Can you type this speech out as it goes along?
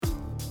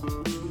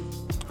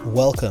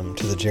Welcome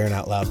to the Jaren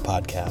Out Loud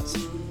podcast.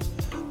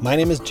 My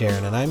name is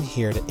Jaren, and I'm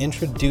here to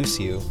introduce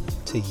you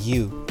to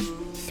you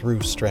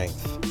through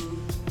strength,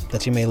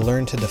 that you may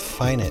learn to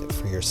define it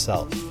for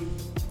yourself,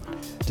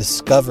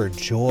 discover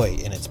joy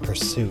in its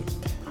pursuit,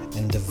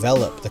 and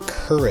develop the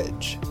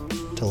courage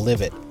to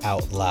live it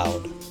out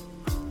loud.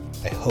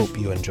 I hope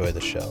you enjoy the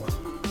show.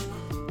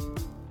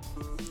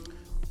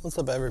 What's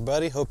up,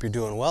 everybody? Hope you're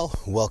doing well.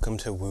 Welcome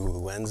to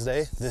WooWoo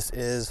Wednesday. This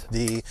is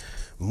the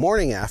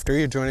morning after.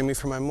 You're joining me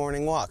for my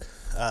morning walk.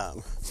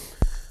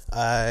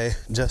 I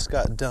just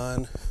got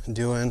done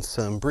doing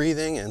some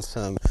breathing and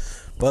some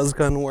buzz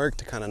gun work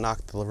to kind of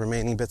knock the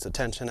remaining bits of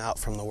tension out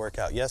from the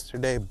workout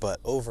yesterday, but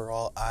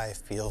overall I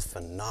feel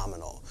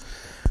phenomenal.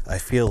 I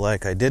feel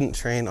like I didn't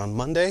train on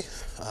Monday.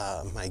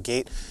 My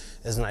gait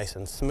is nice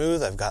and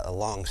smooth. I've got a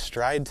long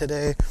stride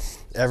today.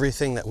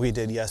 Everything that we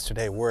did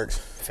yesterday worked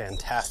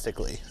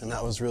fantastically, and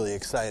that was really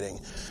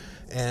exciting.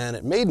 And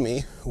it made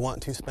me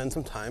want to spend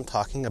some time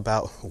talking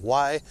about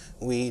why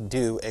we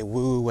do a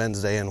WooWoo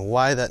Wednesday and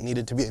why that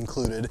needed to be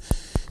included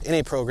in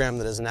a program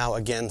that is now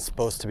again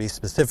supposed to be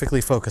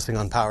specifically focusing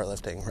on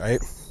powerlifting,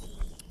 right?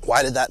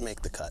 Why did that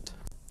make the cut?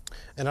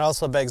 And it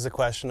also begs the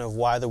question of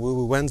why the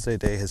WooWoo Wednesday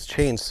day has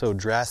changed so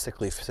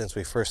drastically since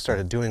we first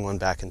started doing one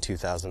back in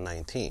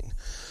 2019.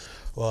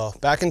 Well,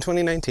 back in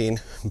 2019,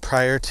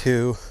 prior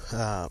to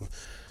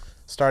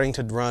starting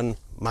to run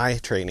my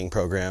training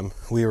program,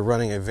 we were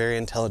running a very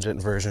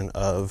intelligent version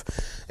of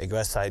a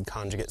West Side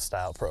conjugate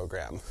style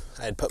program.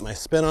 I had put my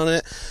spin on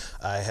it.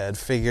 I had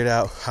figured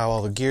out how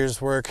all the gears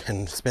work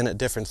and spin at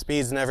different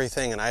speeds and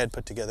everything, and I had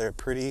put together a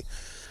pretty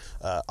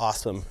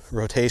awesome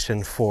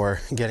rotation for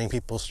getting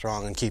people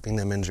strong and keeping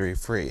them injury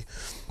free.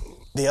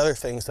 The other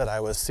things that I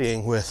was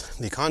seeing with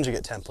the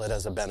conjugate template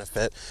as a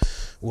benefit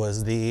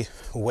was the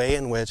way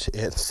in which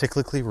it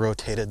cyclically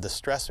rotated the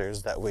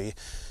stressors that we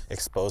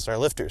exposed our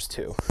lifters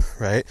to,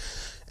 right?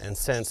 And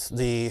since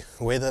the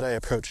way that I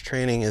approach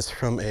training is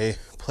from a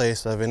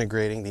place of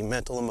integrating the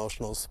mental,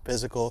 emotional,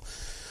 physical,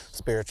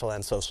 spiritual,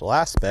 and social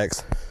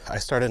aspects, I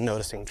started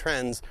noticing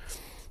trends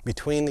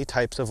between the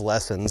types of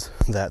lessons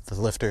that the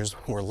lifters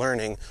were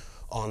learning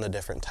on the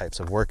different types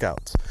of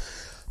workouts.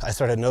 I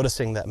started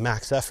noticing that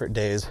max effort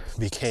days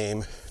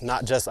became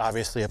not just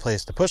obviously a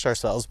place to push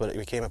ourselves, but it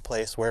became a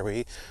place where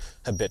we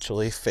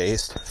habitually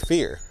faced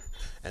fear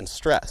and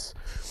stress.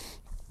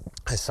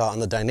 I saw on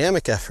the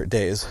dynamic effort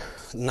days,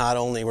 not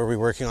only were we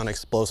working on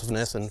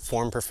explosiveness and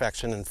form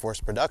perfection and force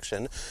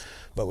production,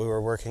 but we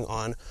were working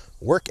on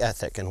work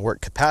ethic and work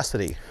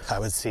capacity. I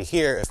would see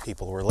here if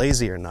people were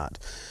lazy or not.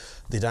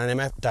 The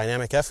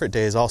dynamic effort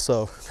days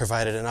also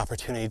provided an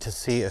opportunity to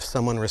see if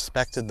someone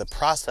respected the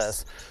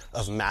process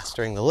of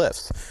mastering the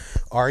lifts.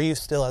 Are you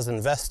still as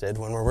invested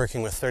when we're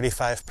working with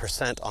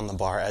 35% on the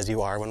bar as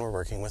you are when we're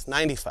working with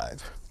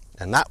 95%?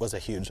 And that was a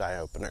huge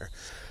eye-opener.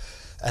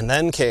 And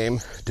then came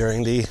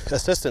during the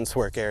assistance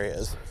work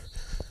areas.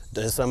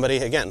 Does somebody,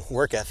 again,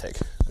 work ethic?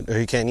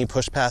 Or can you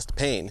push past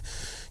pain?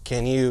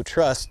 Can you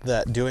trust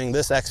that doing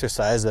this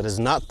exercise that is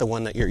not the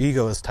one that your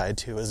ego is tied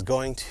to is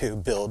going to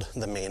build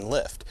the main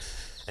lift?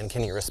 And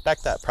can you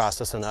respect that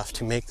process enough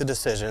to make the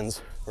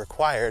decisions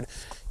required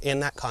in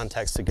that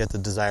context to get the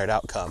desired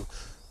outcome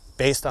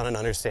based on an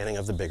understanding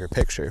of the bigger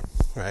picture,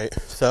 right?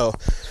 So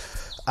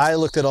I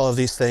looked at all of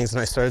these things and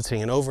I started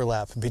seeing an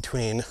overlap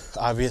between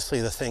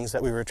obviously the things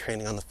that we were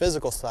training on the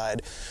physical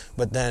side,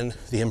 but then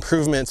the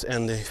improvements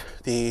and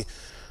the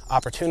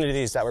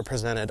opportunities that were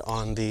presented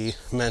on the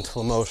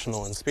mental,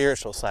 emotional, and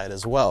spiritual side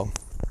as well,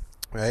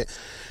 right?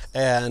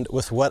 And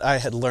with what I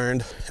had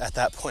learned at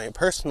that point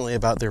personally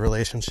about the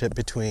relationship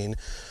between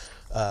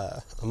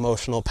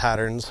emotional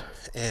patterns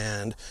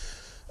and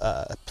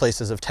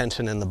places of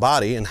tension in the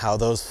body and how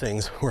those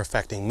things were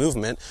affecting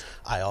movement,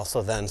 I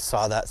also then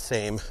saw that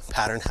same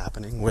pattern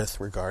happening with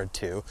regard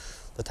to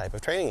the type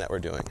of training that we're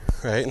doing,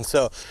 right? And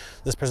so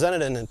this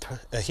presented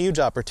a huge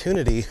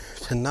opportunity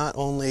to not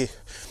only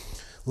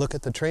look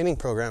at the training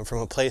program from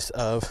a place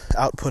of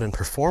output and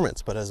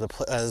performance, but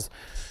as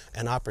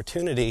an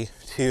opportunity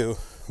to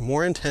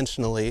more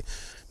intentionally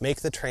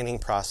make the training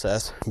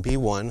process be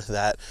one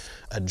that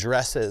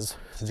addresses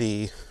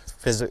the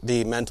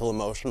mental,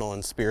 emotional,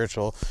 and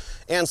spiritual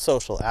and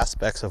social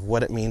aspects of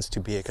what it means to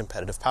be a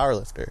competitive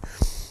powerlifter.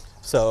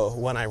 So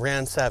when I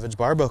ran Savage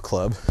Barbell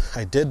Club,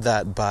 I did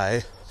that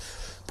by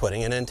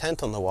putting an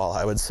intent on the wall.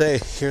 I would say,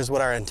 here's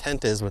what our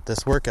intent is with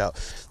this workout.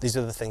 These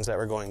are the things that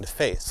we're going to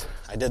face.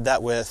 I did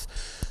that with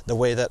the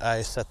way that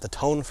I set the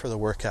tone for the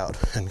workout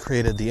and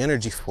created the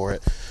energy for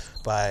it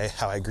by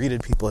how I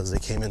greeted people as they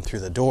came in through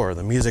the door,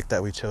 the music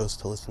that we chose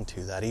to listen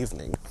to that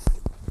evening.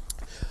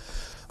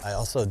 I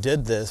also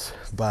did this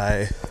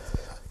by,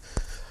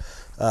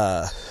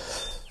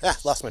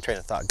 lost my train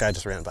of thought. Guy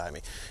just ran by me.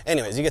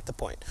 Anyways, you get the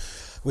point.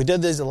 We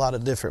did these a lot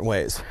of different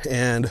ways,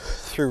 and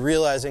through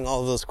realizing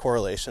all of those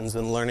correlations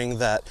and learning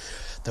that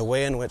the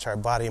way in which our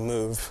body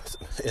moves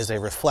is a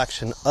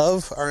reflection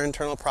of our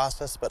internal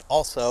process, but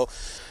also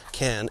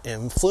can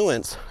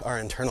influence our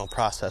internal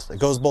process. It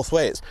goes both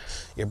ways.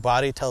 Your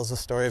body tells the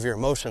story of your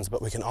emotions,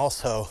 but we can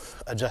also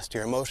adjust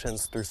your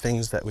emotions through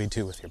things that we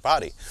do with your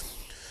body,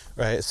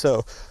 right?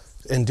 So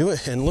in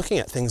looking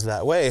at things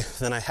that way,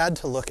 then I had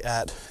to look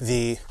at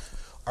the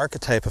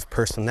archetype of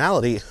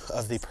personality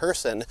of the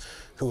person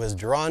who is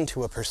drawn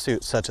to a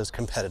pursuit such as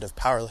competitive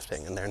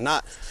powerlifting, and they're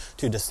not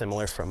too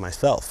dissimilar from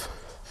myself.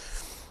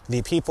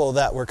 The people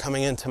that were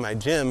coming into my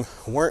gym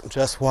weren't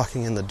just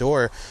walking in the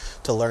door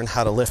to learn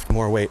how to lift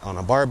more weight on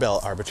a barbell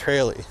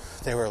arbitrarily.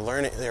 They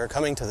were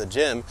coming to the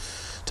gym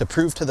to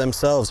prove to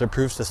themselves or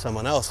prove to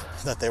someone else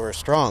that they were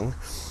strong.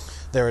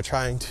 They were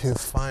trying to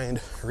find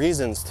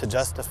reasons to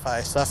justify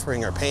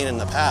suffering or pain in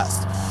the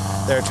past.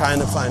 They were trying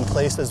to find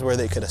places where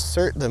they could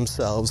assert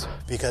themselves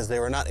because they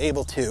were not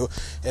able to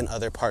in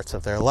other parts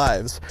of their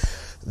lives.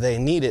 They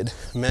needed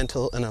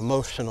mental and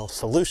emotional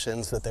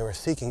solutions that they were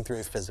seeking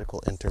through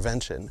physical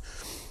intervention,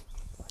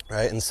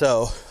 right? And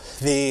so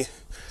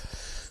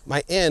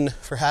my in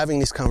for having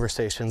these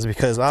conversations,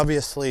 because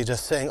obviously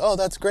just saying, oh,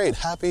 that's great,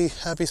 happy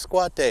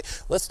squat day,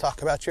 let's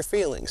talk about your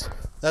feelings.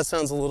 That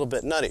sounds a little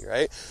bit nutty,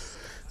 right?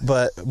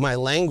 But my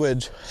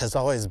language has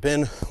always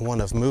been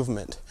one of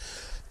movement.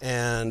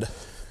 And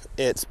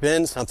it's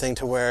been something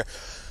to where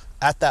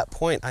at that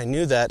point I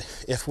knew that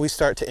if we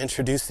start to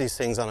introduce these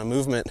things on a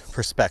movement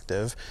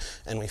perspective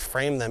and we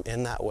frame them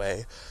in that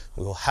way,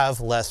 we will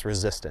have less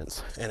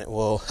resistance, and it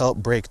will help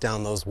break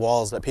down those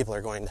walls that people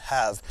are going to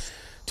have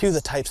to the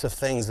types of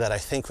things that I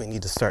think we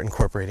need to start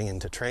incorporating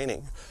into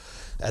training.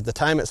 At the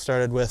time, it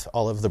started with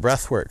all of the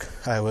breath work.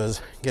 I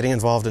was getting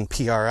involved in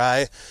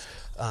PRI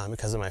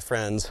because of my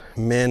friends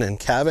Min and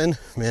Kevin.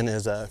 Min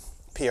is a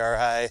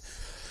PRI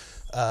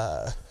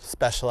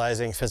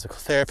specializing physical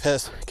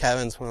therapist.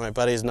 Kevin's one of my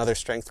buddies, another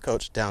strength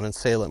coach down in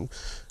Salem.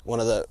 One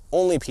of the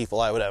only people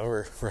I would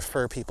ever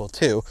refer people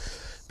to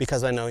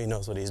because I know he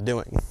knows what he's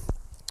doing.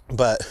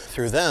 But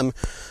through them,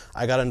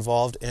 I got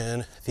involved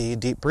in the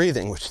deep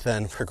breathing, which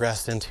then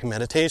progressed into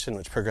meditation,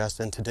 which progressed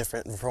into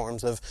different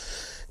forms of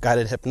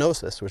guided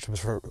hypnosis, which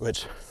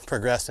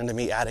progressed into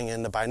me adding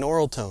in the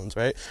binaural tones,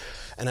 right?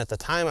 And at the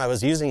time, I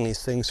was using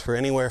these things for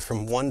anywhere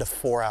from 1 to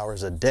 4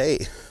 hours a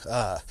day,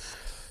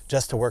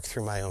 just to work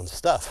through my own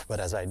stuff. But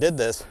as I did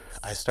this,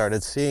 I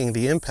started seeing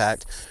the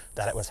impact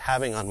that it was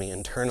having on me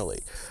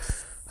internally.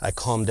 I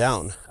calmed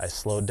down, I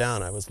slowed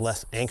down, I was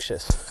less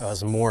anxious, I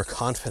was more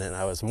confident,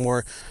 I was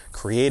more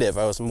creative,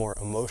 I was more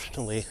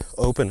emotionally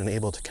open and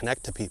able to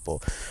connect to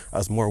people. I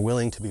was more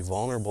willing to be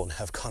vulnerable and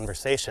have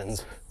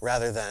conversations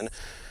rather than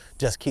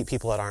just keep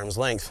people at arm's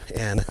length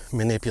and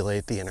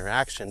manipulate the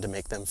interaction to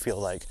make them feel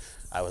like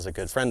I was a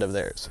good friend of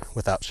theirs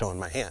without showing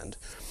my hand.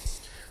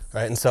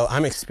 Right? And so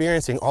I'm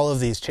experiencing all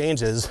of these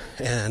changes,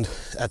 and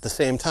at the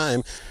same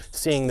time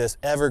seeing this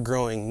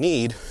ever-growing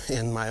need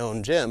in my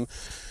own gym,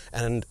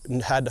 and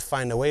had to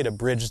find a way to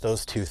bridge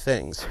those two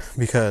things,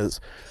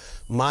 because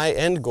my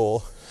end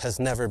goal has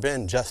never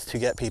been just to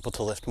get people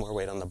to lift more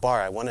weight on the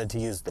bar. I wanted to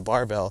use the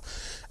barbell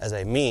as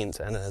a means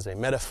and as a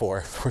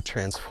metaphor for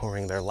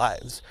transforming their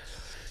lives.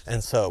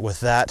 And so with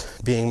that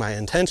being my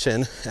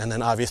intention, and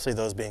then obviously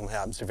those being my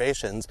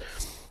observations,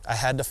 I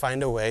had to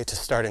find a way to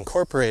start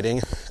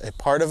incorporating a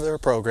part of their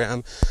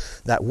program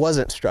that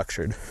wasn't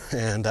structured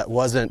and that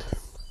wasn't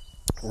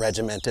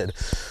regimented,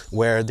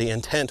 where the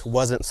intent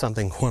wasn't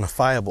something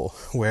quantifiable,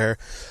 where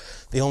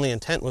the only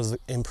intent was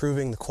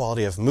improving the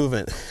quality of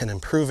movement and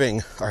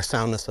improving our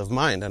soundness of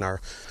mind and our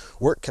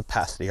work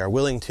capacity, our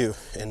willing to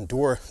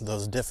endure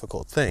those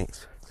difficult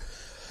things,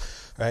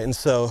 right? And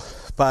so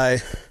by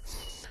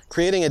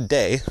creating a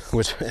day,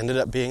 which ended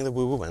up being the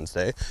WooWoo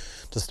Wednesday,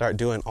 to start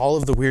doing all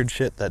of the weird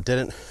shit that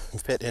didn't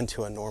fit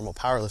into a normal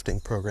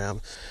powerlifting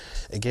program,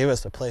 it gave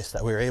us a place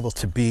that we were able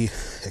to be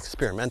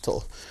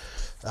experimental.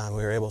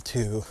 We were able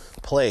to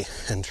play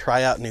and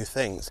try out new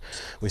things.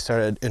 We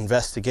started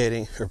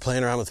investigating or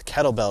playing around with the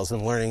kettlebells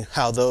and learning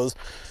how those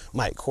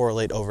might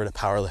correlate over to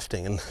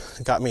powerlifting, and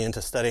it got me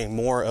into studying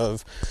more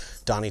of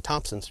Donnie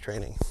Thompson's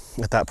training.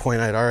 At that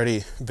point, I'd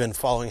already been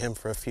following him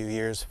for a few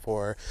years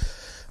for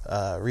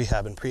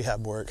rehab and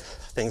prehab work,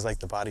 things like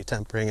the body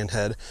tempering, and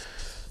had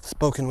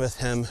spoken with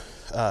him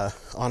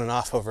on and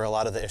off over a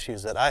lot of the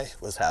issues that I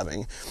was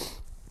having,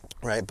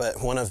 right?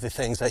 But one of the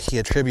things that he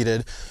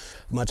attributed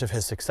much of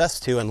his success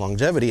to and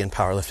longevity in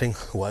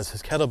powerlifting was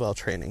his kettlebell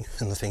training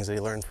and the things that he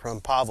learned from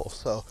Pavel.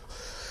 So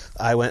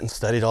I went and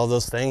studied all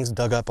those things,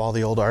 dug up all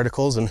the old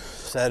articles, and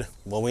said,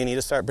 well, we need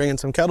to start bringing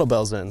some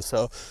kettlebells in,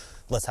 so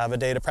let's have a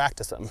day to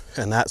practice them.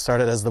 And that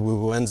started as the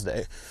WooWoo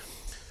Wednesday.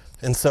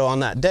 And so on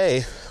that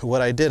day,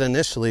 what I did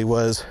initially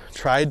was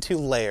tried to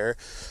layer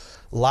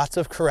lots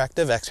of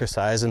corrective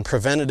exercise and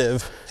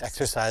preventative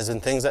exercise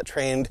and things that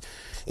trained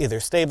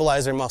either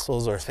stabilizer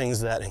muscles or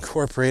things that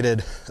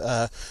incorporated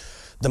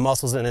the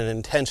muscles in an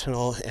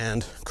intentional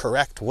and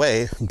correct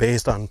way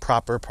based on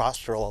proper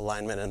postural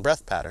alignment and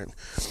breath pattern.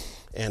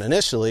 And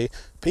initially,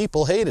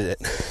 people hated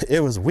it. It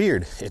was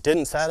weird. It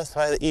didn't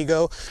satisfy the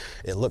ego.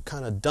 It looked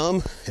kind of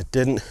dumb. It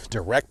didn't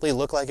directly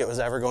look like it was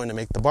ever going to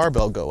make the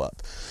barbell go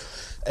up.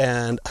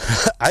 And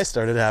I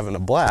started having a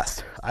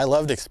blast. I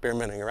loved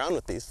experimenting around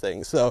with these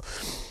things. So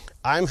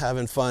I'm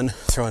having fun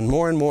throwing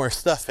more and more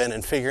stuff in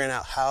and figuring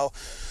out how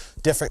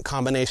different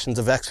combinations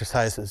of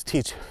exercises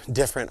teach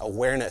different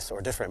awareness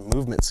or different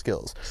movement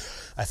skills.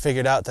 I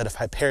figured out that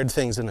if I paired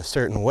things in a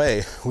certain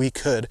way, we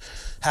could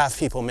have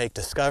people make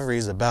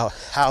discoveries about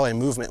how a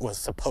movement was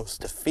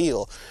supposed to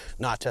feel,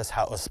 not just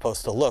how it was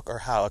supposed to look or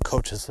how a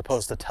coach is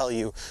supposed to tell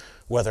you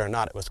whether or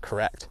not it was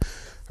correct,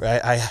 right?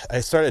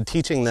 I started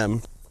teaching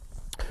them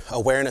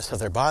awareness of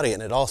their body,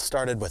 and it all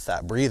started with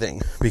that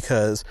breathing,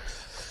 because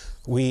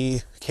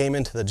we came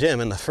into the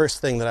gym and the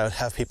first thing that I would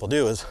have people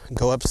do is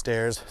go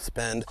upstairs,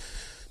 spend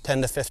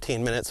 10 to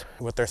 15 minutes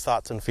with their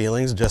thoughts and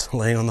feelings, just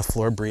laying on the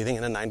floor, breathing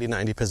in a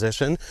 90-90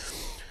 position.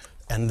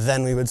 And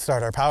then we would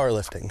start our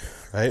powerlifting,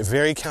 right?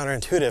 Very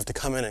counterintuitive to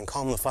come in and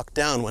calm the fuck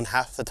down when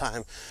half the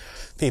time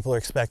people are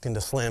expecting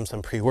to slam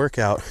some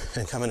pre-workout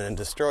and come in and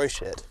destroy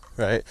shit,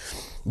 right?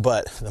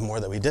 But the more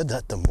that we did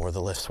that, the more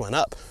the lifts went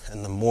up,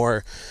 and the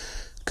more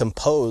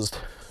composed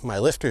my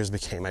lifters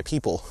became, my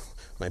people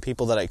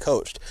that I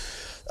coached.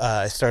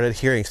 I started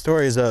hearing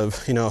stories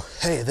of,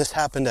 hey, this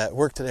happened at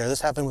work today, or this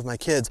happened with my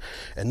kids,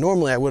 and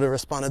normally I would have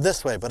responded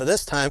this way, but at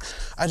this time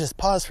I just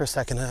paused for a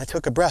second and I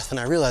took a breath and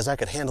I realized I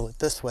could handle it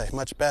this way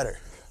much better,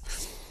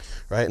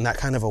 right? And that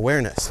kind of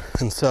awareness.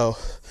 And so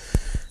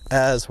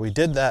as we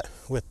did that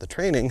with the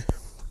training,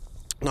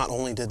 not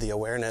only did the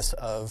awareness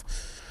of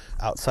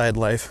outside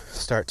life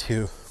start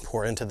to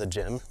pour into the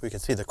gym, we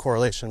could see the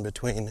correlation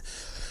between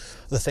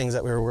the things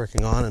that we were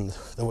working on and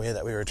the way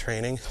that we were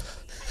training.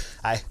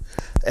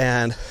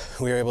 And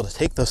we were able to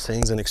take those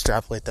things and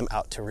extrapolate them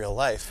out to real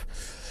life.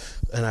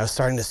 And I was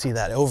starting to see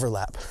that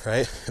overlap,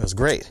 right? It was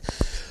great.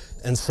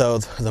 And so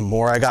the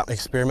more I got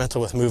experimental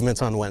with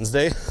movements on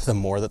Wednesday, the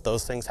more that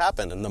those things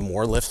happened and the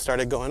more lifts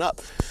started going up.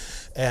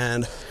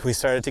 And we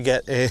started to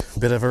get a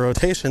bit of a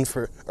reputation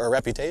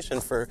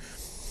for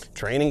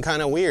training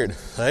kind of weird,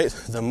 right?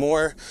 The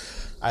more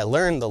I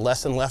learned, the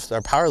less and less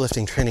our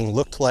powerlifting training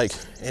looked like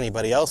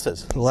anybody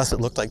else's, the less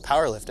it looked like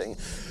powerlifting.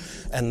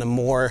 And the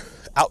more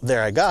out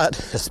there I got,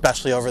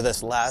 especially over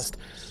this last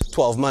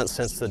 12 months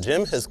since the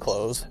gym has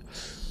closed,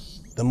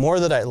 the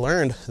more that I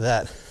learned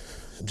that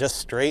just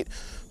straight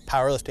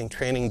powerlifting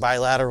training,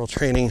 bilateral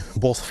training,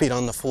 both feet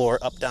on the floor,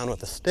 up, down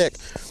with a stick,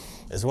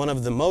 is one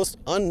of the most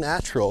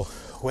unnatural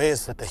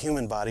ways that the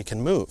human body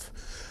can move,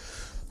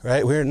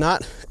 right? We're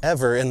not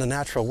ever in the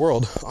natural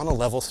world on a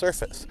level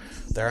surface.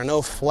 There are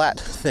no flat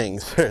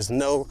things. There's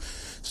no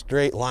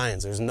straight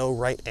lines. There's no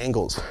right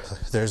angles.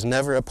 There's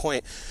never a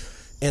point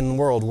in the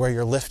world where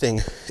you're lifting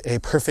a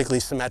perfectly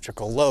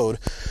symmetrical load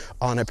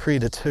on a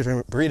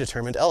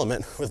predetermined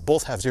element with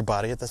both halves of your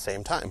body at the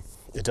same time.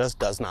 It just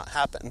does not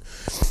happen,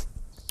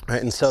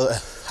 right? And so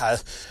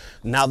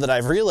now that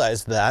I've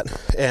realized that,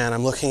 and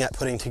I'm looking at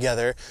putting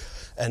together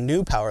a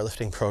new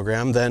powerlifting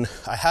program, then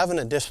I have an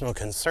additional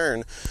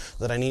concern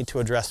that I need to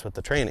address with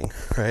the training,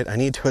 right? I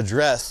need to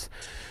address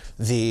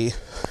the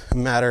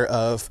matter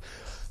of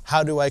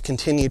how do I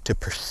continue to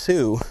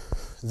pursue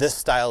this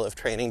style of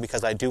training,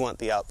 because I do want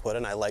the output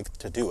and I like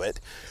to do it.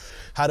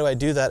 How do I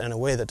do that in a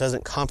way that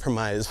doesn't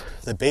compromise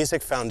the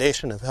basic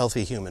foundation of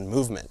healthy human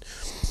movement?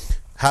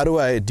 How do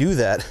I do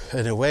that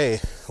in a way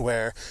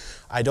where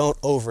I don't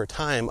over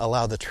time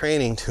allow the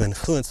training to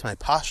influence my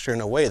posture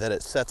in a way that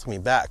it sets me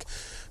back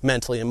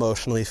mentally,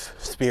 emotionally,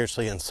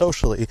 spiritually, and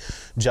socially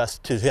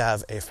just to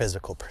have a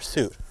physical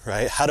pursuit,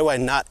 right? How do I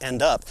not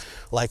end up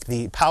like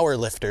the power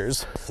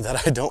lifters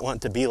that I don't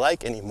want to be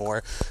like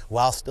anymore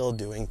while still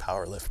doing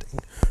powerlifting?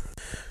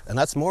 And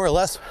that's more or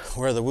less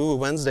where the WooWoo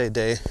Wednesday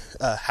day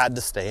had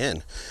to stay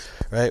in,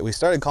 right? We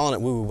started calling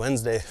it WooWoo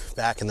Wednesday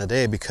back in the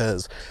day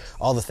because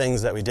all the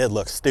things that we did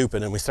looked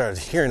stupid, and we started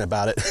hearing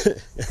about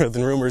it with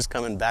rumors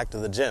coming back to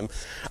the gym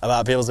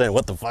about people saying,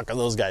 what the fuck are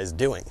those guys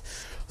doing?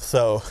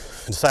 So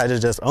I decided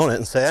to just own it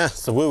and say,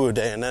 it's a WooWoo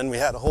day. And then we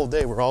had a whole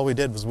day where all we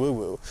did was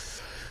WooWoo.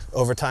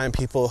 Over time,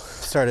 people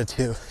started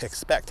to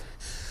expect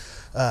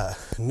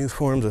new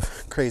forms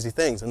of crazy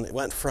things. And it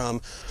went from,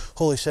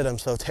 holy shit, I'm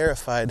so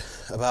terrified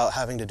about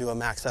having to do a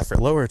max effort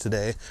lower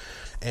today.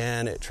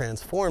 And it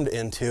transformed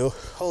into,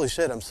 holy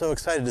shit, I'm so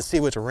excited to see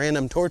which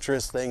random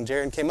torturous thing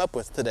Jaron came up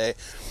with today.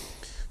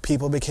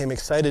 People became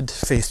excited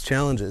to face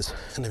challenges,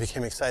 and they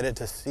became excited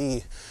to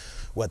see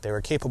what they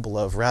were capable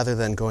of rather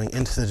than going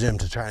into the gym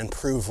to try and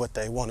prove what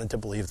they wanted to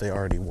believe they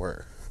already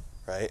were,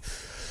 right?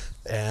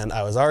 And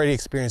I was already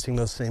experiencing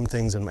those same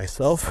things in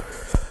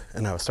myself,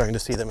 and I was starting to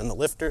see them in the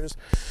lifters,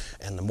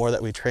 and the more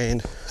that we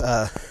trained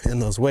in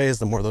those ways,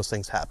 the more those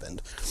things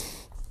happened.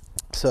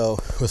 So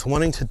with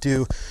wanting to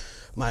do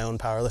my own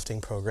powerlifting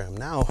program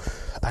now,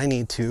 I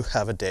need to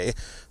have a day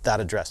that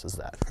addresses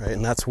that, right?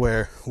 And that's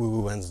where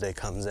WooWoo Wednesday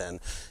comes in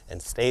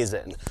and stays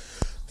in.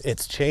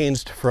 It's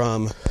changed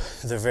from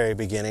the very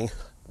beginning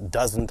a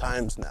dozen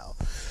times now,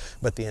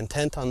 But the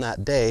intent on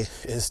that day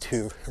is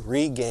to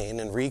regain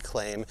and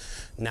reclaim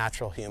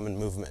natural human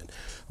movement.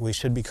 We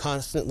should be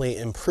constantly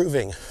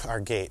improving our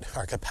gait,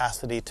 our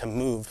capacity to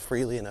move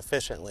freely and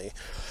efficiently,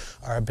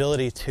 our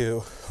ability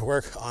to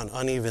work on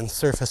uneven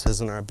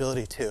surfaces, and our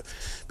ability to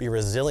be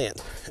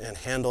resilient and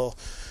handle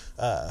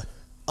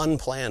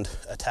unplanned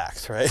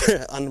attacks, right?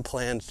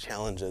 Unplanned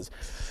challenges,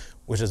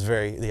 which is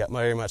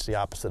very much the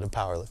opposite of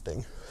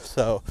powerlifting.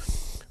 So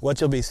what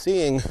you'll be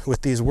seeing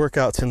with these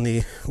workouts in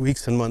the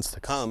weeks and months to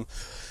come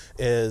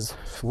is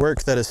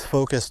work that is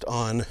focused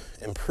on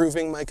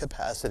improving my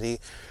capacity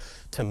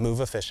to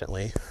move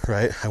efficiently,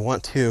 right? I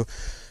want to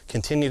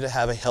continue to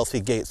have a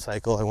healthy gait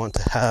cycle. I want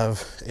to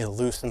have a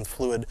loose and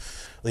fluidly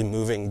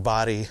moving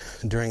body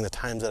during the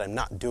times that I'm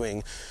not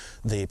doing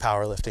the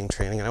powerlifting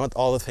training. And I want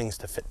all the things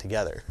to fit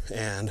together.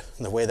 And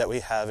the way that we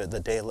have it, the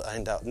day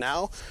lined out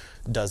now,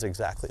 does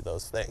exactly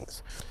those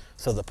things.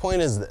 So the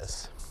point is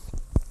this.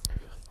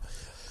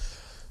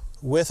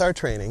 With our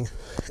training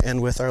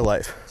and with our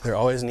life, there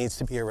always needs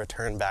to be a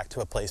return back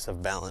to a place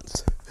of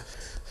balance.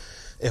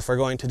 If we're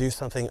going to do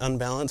something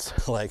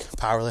unbalanced, like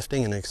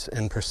powerlifting,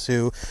 and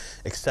pursue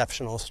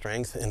exceptional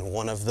strength in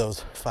one of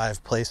those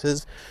 5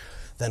 places,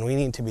 then we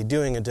need to be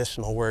doing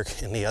additional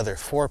work in the other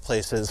 4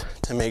 places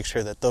to make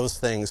sure that those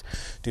things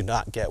do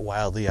not get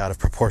wildly out of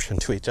proportion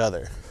to each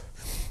other,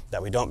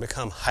 that we don't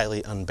become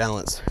highly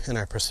unbalanced in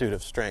our pursuit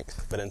of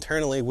strength. But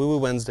internally, WooWoo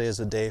Wednesday is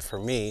a day for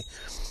me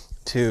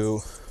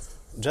to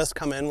just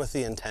come in with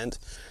the intent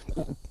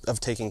of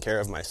taking care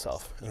of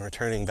myself and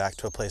returning back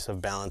to a place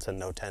of balance and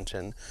no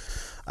tension.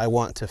 I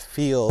want to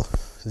feel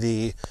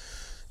the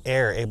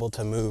air able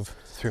to move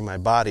through my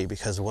body,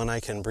 because when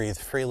I can breathe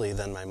freely,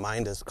 then my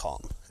mind is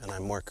calm and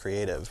I'm more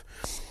creative.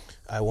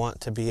 I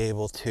want to be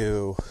able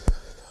to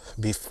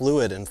be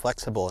fluid and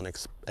flexible and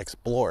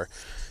explore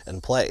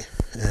and play.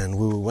 And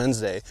WooWoo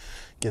Wednesday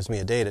gives me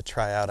a day to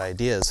try out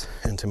ideas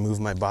and to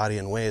move my body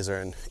in ways,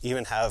 and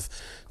even have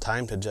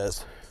time to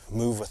just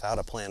move without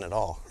a plan at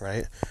all,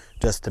 right?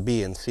 Just to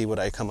be and see what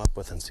I come up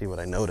with and see what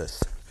I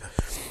notice.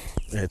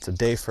 It's a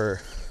day for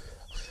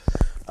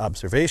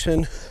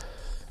observation.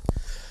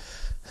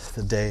 It's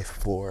a day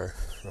for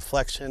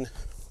reflection.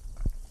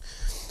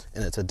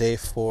 And it's a day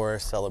for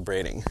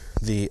celebrating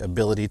the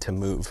ability to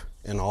move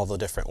in all the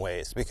different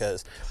ways,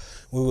 because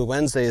WooWoo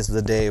Wednesday is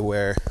the day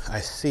where I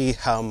see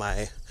how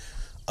my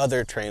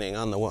other training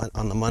on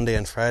the Monday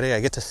and Friday, I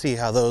get to see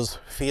how those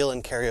feel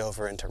and carry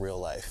over into real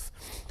life.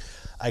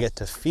 I get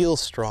to feel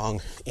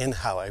strong in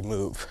how I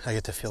move. I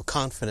get to feel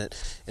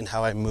confident in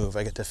how I move.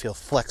 I get to feel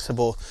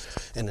flexible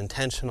and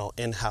intentional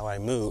in how I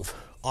move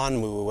on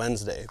WooWoo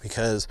Wednesday,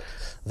 because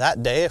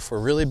that day, if we're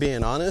really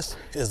being honest,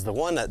 is the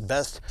one that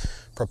best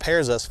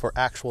prepares us for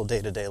actual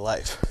day-to-day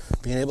life.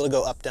 Being able to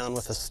go up, down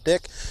with a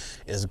stick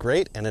is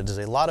great, and it is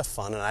a lot of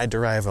fun, and I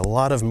derive a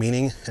lot of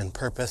meaning and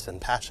purpose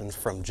and passion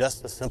from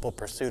just the simple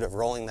pursuit of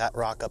rolling that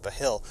rock up a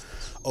hill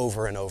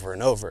over and over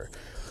and over.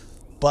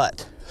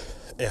 But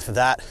if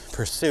that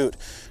pursuit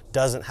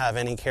doesn't have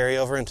any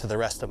carryover into the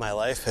rest of my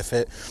life,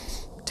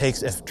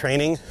 if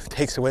training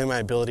takes away my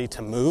ability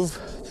to move,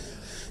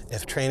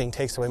 if training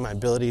takes away my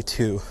ability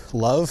to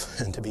love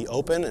and to be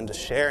open and to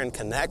share and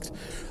connect,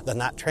 then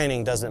that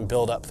training doesn't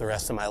build up the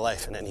rest of my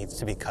life, and it needs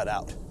to be cut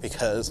out,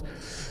 because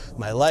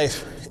my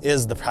life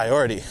is the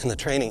priority and the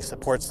training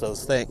supports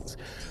those things.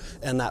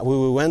 And that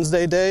WooWoo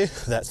Wednesday day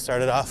that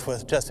started off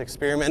with just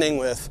experimenting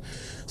with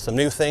some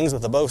new things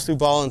with a BOSU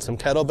ball and some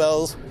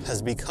kettlebells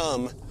has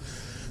become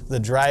the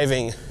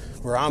driving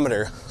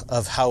barometer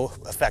of how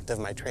effective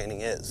my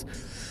training is.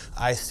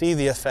 I see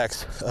the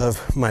effects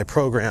of my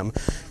program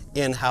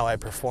in how I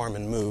perform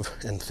and move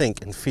and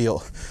think and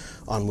feel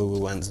on WooWoo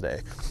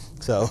Wednesday.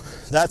 So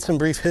that's some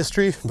brief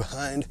history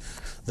behind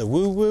the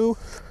WooWoo.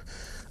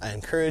 I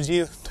encourage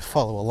you to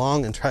follow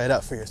along and try it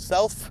out for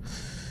yourself.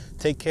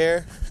 Take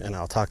care, and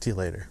I'll talk to you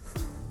later.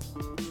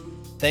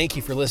 Thank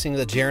you for listening to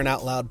the Jaren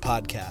Out Loud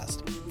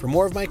podcast. For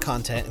more of my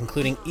content,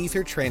 including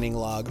Ether training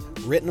log,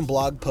 written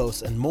blog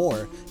posts, and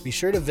more, be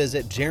sure to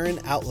visit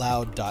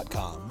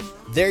JarenOutLoud.com.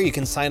 There you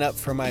can sign up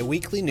for my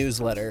weekly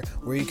newsletter,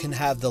 where you can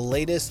have the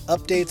latest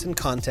updates and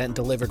content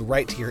delivered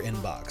right to your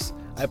inbox.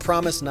 I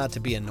promise not to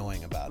be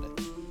annoying about it.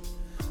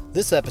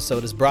 This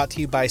episode is brought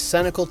to you by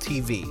Cenacle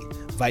TV,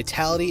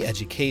 Vitality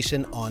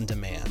Education on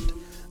Demand.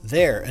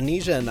 There,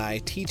 Anisha and I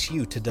teach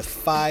you to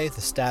defy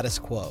the status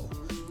quo,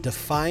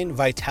 define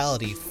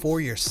vitality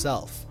for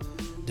yourself,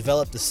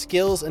 develop the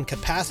skills and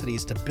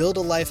capacities to build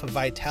a life of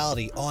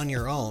vitality on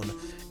your own,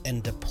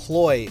 and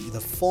deploy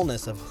the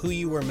fullness of who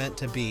you were meant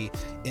to be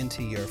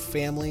into your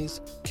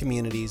families,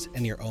 communities,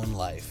 and your own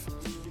life.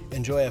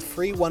 Enjoy a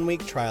free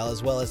 1-week trial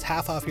as well as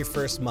half off your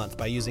first month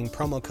by using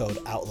promo code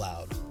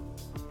OUTLOUD.